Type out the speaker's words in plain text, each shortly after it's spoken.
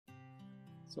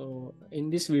So in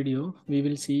this video, we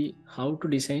will see how to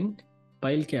design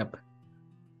pile cap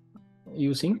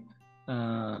using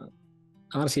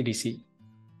RCDC.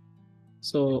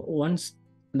 So once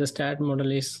the stat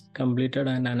model is completed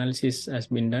and analysis has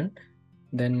been done,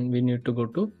 then we need to go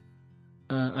to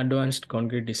advanced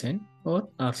concrete design or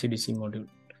RCDC module.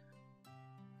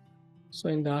 So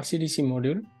in the RCDC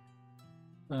module,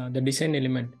 the design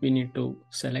element we need to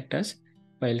select as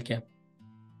pile cap,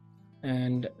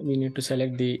 and we need to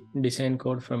select the design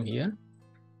code from here,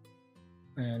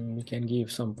 and we can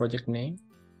give some project name,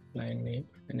 client name,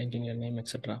 and engineer name,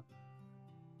 etc.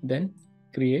 Then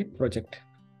create project.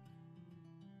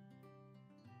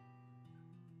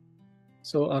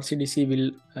 So RCDC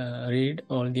will read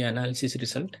all the analysis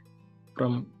result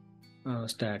from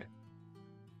STAD,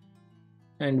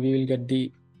 and we will get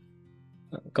the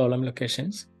column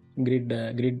locations,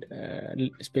 grid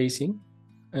spacing,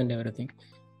 and everything.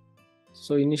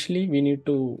 So initially we need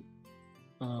to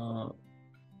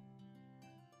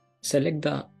select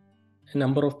the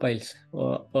number of piles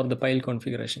or the pile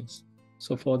configurations.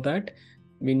 So for that,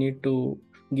 we need to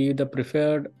give the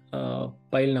preferred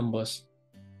pile numbers.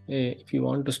 If you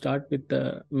want to start with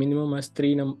the minimum as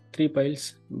three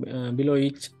piles below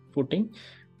each footing,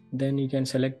 then you can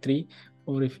select 3,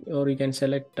 or you can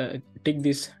select tick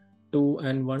this 2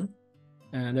 and 1.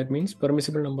 That means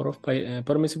permissible number of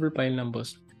permissible pile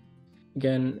numbers. You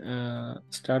can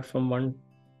start from 1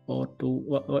 or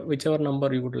 2, whichever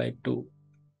number you would like to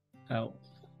have.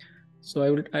 So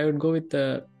I would go with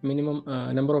the minimum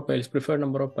number of piles, preferred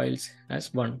number of piles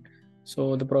as 1.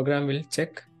 So the program will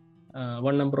check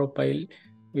one number of pile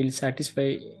will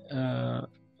satisfy the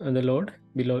load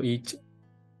below each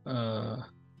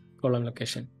column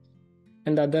location.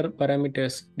 And the other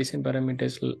parameters, design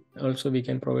parameters also we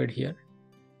can provide here,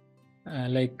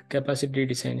 like capacity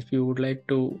design. If you would like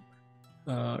to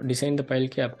design the pile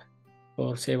cap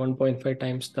for say 1.5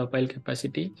 times the pile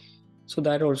capacity, so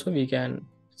that also we can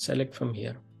select from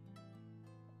here.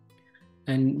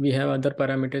 And we have other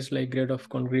parameters like grade of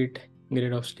concrete,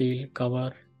 grade of steel,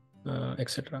 cover,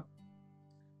 etc.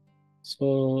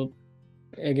 So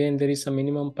again, there is a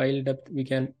minimum pile depth we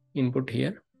can input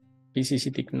here,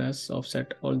 PCC thickness,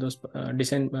 offset, all those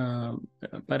design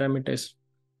parameters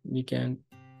we can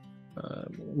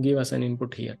give us an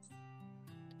input here.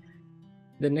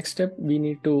 The next step, we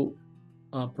need to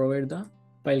provide the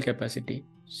pile capacity.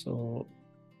 So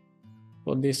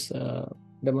for this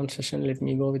demonstration, let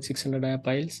me go with 600 dia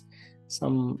piles,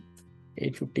 some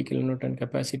 850 kilonewton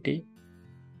capacity,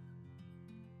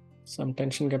 some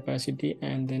tension capacity,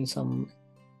 and then some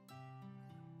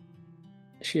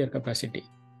shear capacity.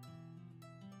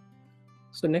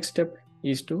 So next step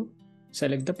is to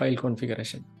select the pile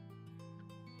configuration.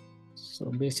 So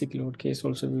basic load case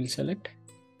also we will select,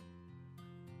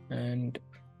 and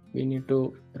we need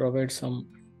to provide some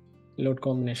load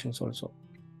combinations also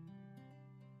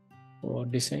for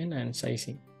design and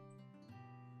sizing.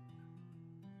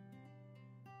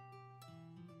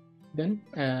 Then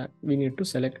we need to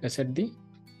set the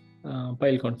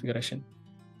pile configuration.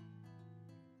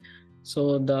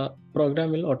 So the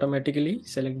program will automatically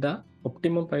select the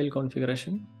optimum pile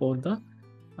configuration for the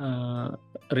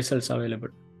results available.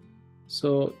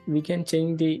 So we can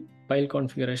change the pile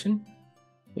configuration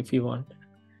if you want.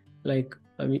 Like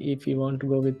if you want to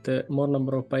go with more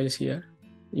number of piles here,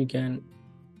 you can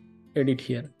edit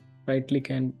here. Right click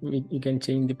and you can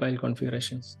change the pile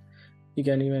configurations. You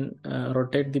can even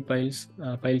rotate the piles,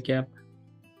 pile cap.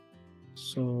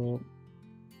 So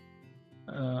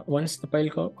once the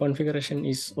pile configuration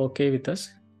is okay with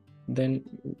us, then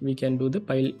we can do the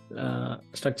pile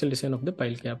structural design of the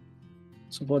pile cap.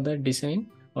 So for that, design,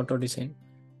 auto design.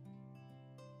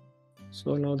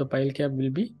 So now the pile cap will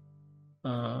be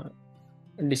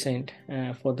designed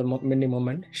for the bending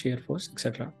moment, shear force,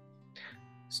 etc.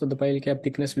 So the pile cap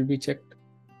thickness will be checked,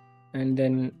 and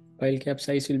then pile cap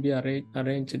size will be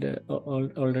arranged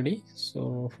already.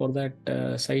 So for that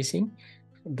sizing,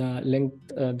 the length,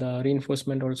 the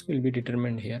reinforcement also will be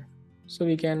determined here. So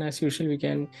we can, as usual, we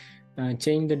can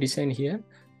change the design here,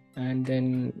 and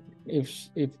then if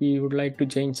we would like to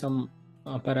change some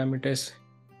parameters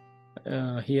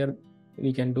here,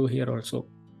 we can do here also.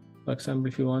 For example,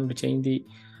 if you want to change the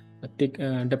thick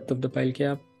depth of the pile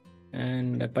cap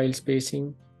and pile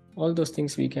spacing, all those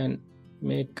things we can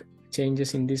make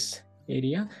changes in this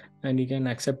area, and you can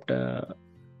accept a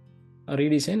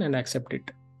redesign and accept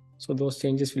it. So those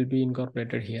changes will be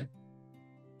incorporated here.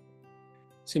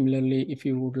 Similarly, if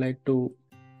you would like to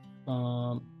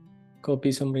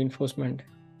copy some reinforcement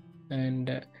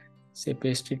and say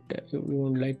paste it, you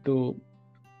would like to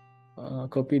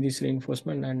copy this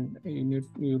reinforcement, and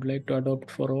you'd like to adopt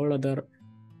for all other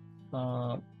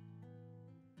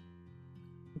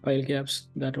pile caps,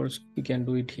 that also we can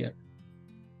do it here.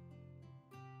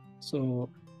 So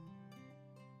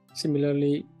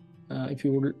similarly, if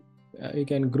you would, you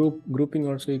can grouping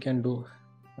also you can do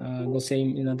the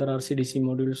same in other RCDC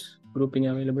modules. Grouping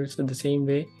available. So the same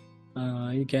way,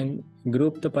 you can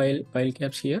group the pile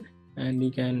caps here, and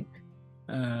you can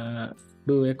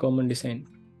do a common design.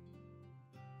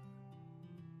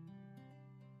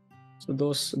 So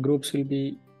those groups will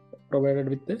be provided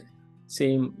with the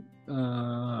same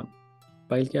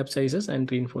pile cap sizes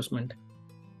and reinforcement.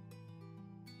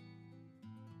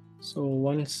 So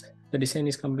once the design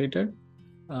is completed,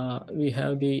 we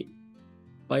have the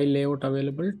pile layout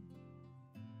available.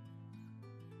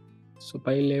 So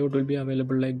pile layout will be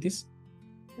available like this,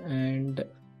 and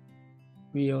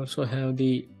we also have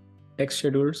the text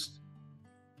schedules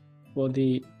for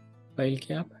the pile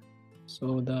cap.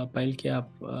 So the pile cap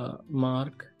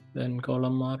mark, then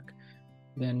column mark,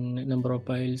 then number of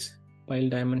piles, pile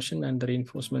dimension, and the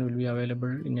reinforcement will be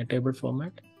available in a table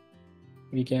format.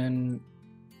 We can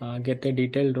get a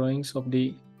detailed drawings of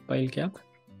the pile cap.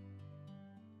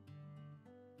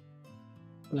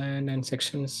 Plan and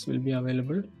sections will be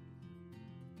available.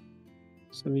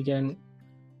 So we can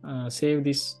save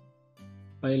this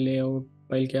pile layout,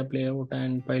 pile cap layout,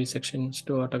 and pile sections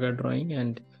to AutoCAD drawing,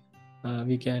 and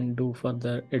we can do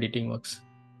further editing works.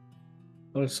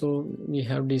 Also, we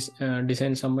have this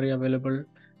design summary available,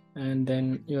 and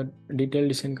then your detailed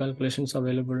design calculations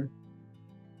available.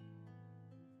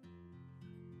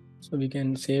 So we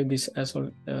can save this as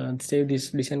well, save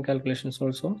these design calculations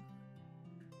also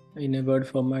in a Word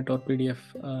format or PDF,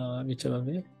 whichever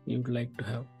way you would like to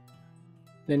have.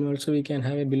 Then also we can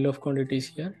have a bill of quantities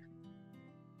here.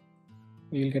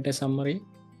 We will get a summary.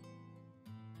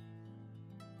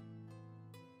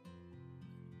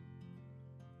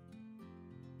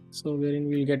 So wherein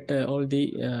we'll get all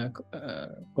the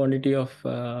quantity of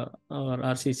our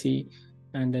RCC,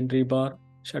 and then rebar,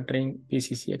 shuttering,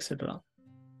 PCC, etc.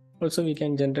 Also, we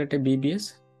can generate a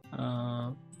BBS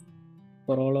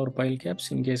for all our pile caps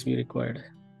in case we required.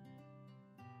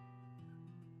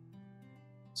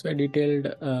 So a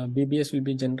detailed BBS will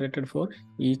be generated for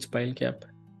each pile cap.